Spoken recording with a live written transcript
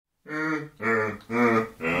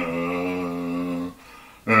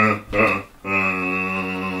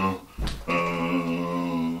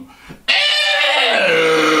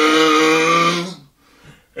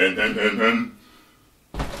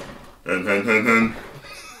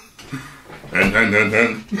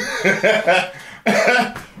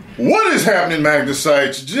What is happening, Magnus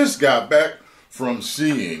sites? Just got back from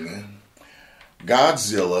seeing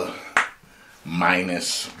Godzilla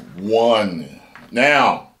 -1.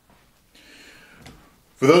 Now,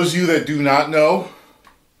 for those of you that do not know,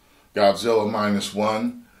 Godzilla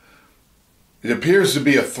 -1, it appears to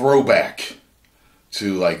be a throwback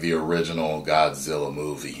to like the original Godzilla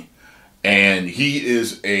movie. And he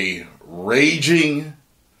is a raging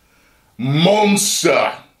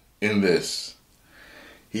monster in this.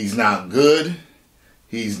 He's not good.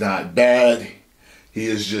 He's not bad. He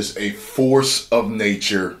is just a force of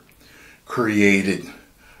nature created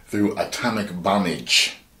through atomic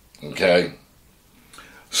bombage. Okay?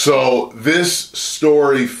 So this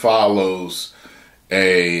story follows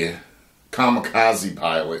a kamikaze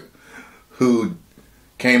pilot who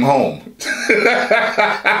came home.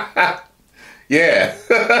 Yeah.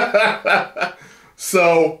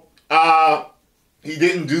 So he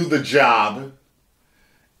didn't do the job,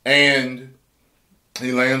 and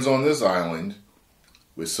he lands on this island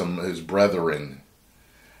with some of his brethren,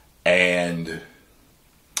 and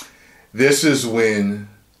this is when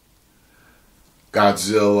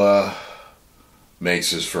Godzilla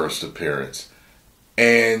makes his first appearance.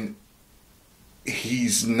 And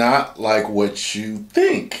he's not like what you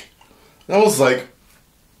think. And I was like,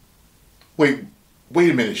 wait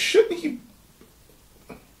a minute, shouldn't he?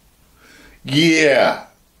 Yeah.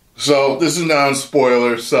 So this is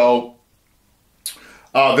non-spoiler. So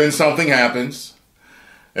then something happens.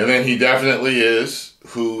 And then he definitely is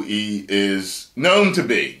who he is known to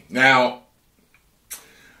be. Now,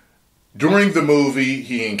 during the movie,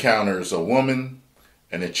 he encounters a woman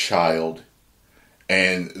and a child.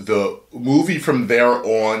 And the movie from there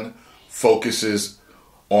on focuses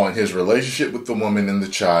on his relationship with the woman and the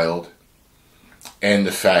child. And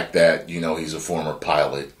the fact that, you know, he's a former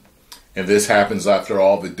pilot. And this happens after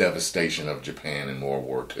all the devastation of Japan in World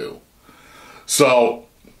War II. So,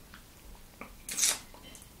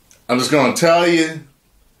 I'm just going to tell you,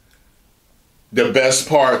 the best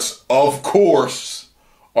parts, of course,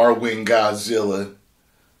 are when Godzilla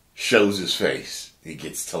shows his face. He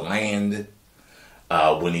gets to land,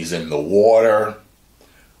 when he's in the water,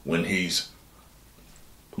 when he's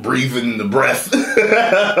breathing the breath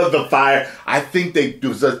of the fire. I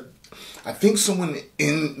think someone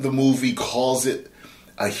in the movie calls it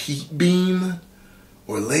a heat beam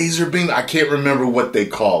or laser beam. I can't remember what they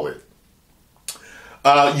call it.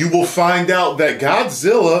 You will find out that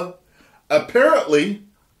Godzilla apparently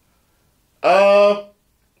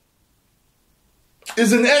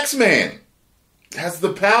is an X-Man. Has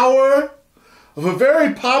the power of a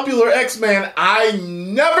very popular X-Man. I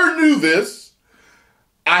never knew this.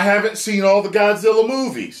 I haven't seen all the Godzilla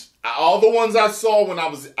movies. All the ones I saw when I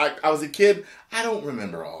was a kid, I don't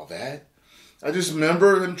remember all that. I just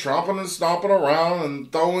remember him tromping and stomping around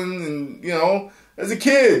and throwing and, you know, as a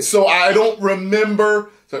kid. So I don't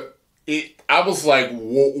remember. I was like,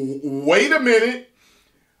 wait a minute.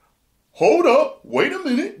 Hold up. Wait a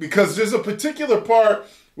minute. Because there's a particular part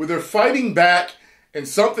where they're fighting back and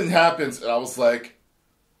something happens. And I was like,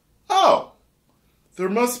 oh, there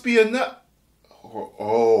must be enough.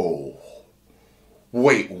 Oh,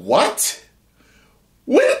 wait, what?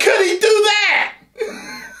 When could he do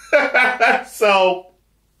that? So,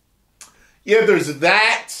 yeah, there's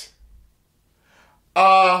that.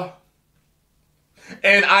 And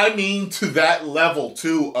I mean to that level,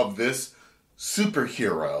 too, of this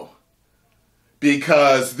superhero.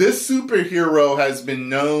 Because this superhero has been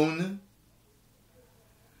known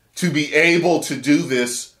to be able to do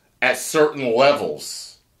this at certain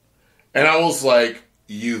levels. And I was like,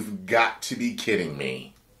 you've got to be kidding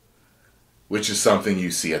me. Which is something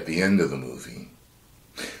you see at the end of the movie.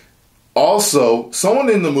 Also, someone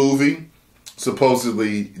in the movie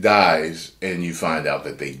supposedly dies, and you find out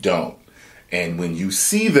that they don't. And when you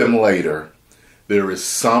see them later, there is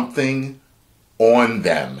something on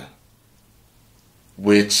them.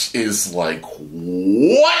 Which is like,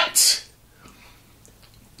 what?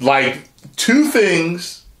 Like, two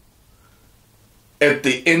things at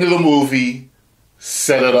the end of the movie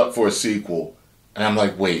set it up for a sequel. And I'm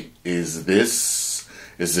like, wait, is this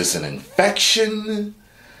an infection?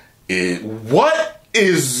 What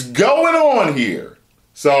is going on here?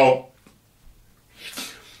 So,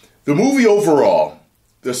 the movie overall,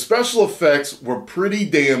 the special effects were pretty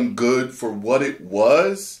damn good for what it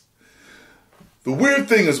was. The weird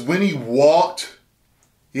thing is when he walked,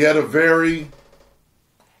 he had a very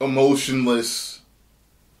emotionless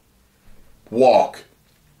walk.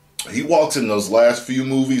 He walks in those last few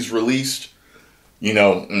movies released, you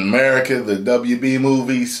know, in America, the WB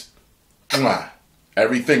movies.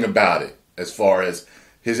 everything about it as far as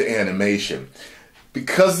his animation.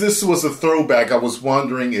 Because this was a throwback, I was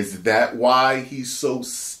wondering, is that why he's so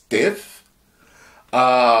stiff?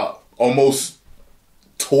 Almost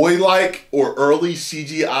toy-like or early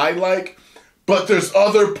CGI-like. But there's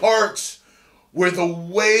other parts where the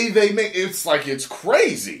way they make it's like it's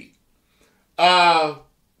crazy. The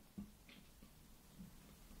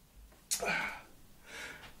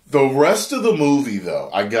rest of the movie, though,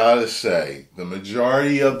 I gotta say, the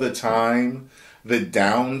majority of the time, the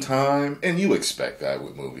downtime, and you expect that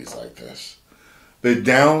with movies like this, the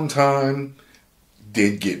downtime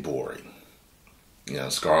did get boring. You know,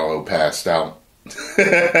 Scarlo passed out.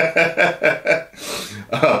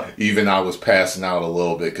 Even I was passing out a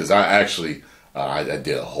little bit because I actually I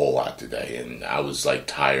did a whole lot today, and I was like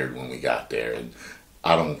tired when we got there, and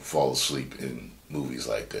I don't fall asleep in movies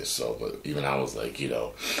like this. So, but even I was like, you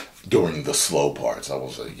know, during the slow parts, I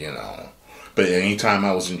was like, you know, but anytime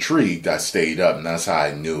I was intrigued, I stayed up, and that's how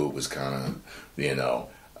I knew it was kind of, you know,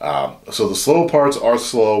 so the slow parts are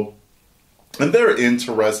slow, and they're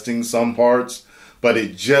interesting, some parts, but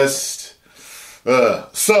it just,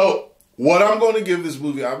 so what I'm going to give this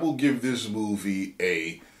movie, I will give this movie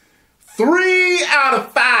a 3 out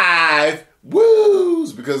of 5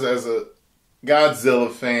 woos, because as a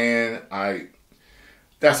Godzilla fan,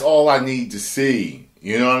 that's all I need to see.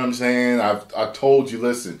 You know what I'm saying? I told you,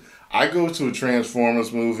 listen, I go to a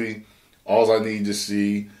Transformers movie, all I need to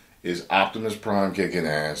see is Optimus Prime kicking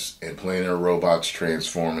ass and Planet of Robots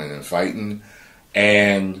transforming and fighting.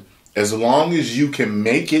 And as long as you can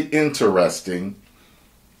make it interesting,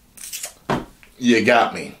 you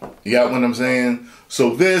got me. You got what I'm saying?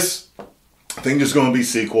 So this, I think there's going to be a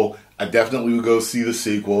sequel. I definitely would go see the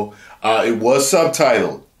sequel. It was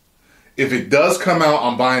subtitled. If it does come out,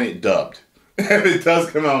 I'm buying it dubbed. If it does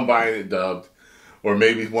come out, I'm buying it dubbed. Or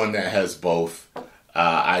maybe one that has both.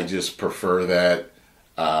 I just prefer that.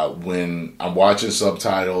 When I'm watching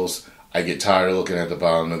subtitles, I get tired of looking at the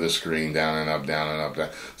bottom of the screen, down and up, down and up, down.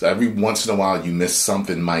 So every once in a while, you miss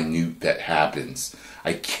something minute that happens.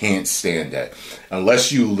 I can't stand that.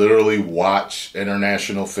 Unless you literally watch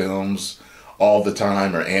international films all the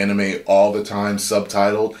time or anime all the time,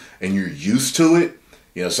 subtitled, and you're used to it.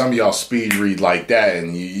 You know, some of y'all speed read like that,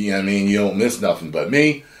 and you know what I mean, you don't miss nothing. But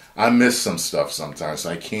me, I miss some stuff sometimes, so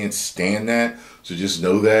I can't stand that. So just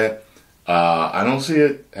know that. I don't see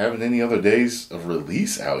it having any other days of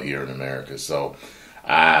release out here in America. So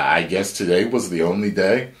I guess today was the only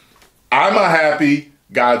day. I'm a happy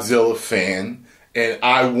Godzilla fan, and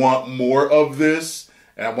I want more of this.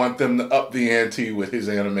 And I want them to up the ante with his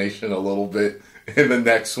animation a little bit in the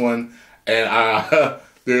next one. And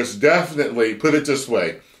there's definitely, put it this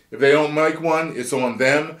way, if they don't make one, it's on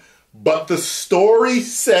them. But the story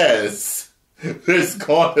says there's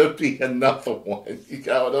going to be another one. You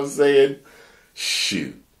got what I'm saying?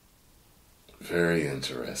 Shoot. Very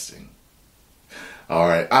interesting. All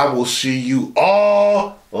right. I will see you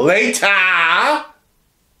all later.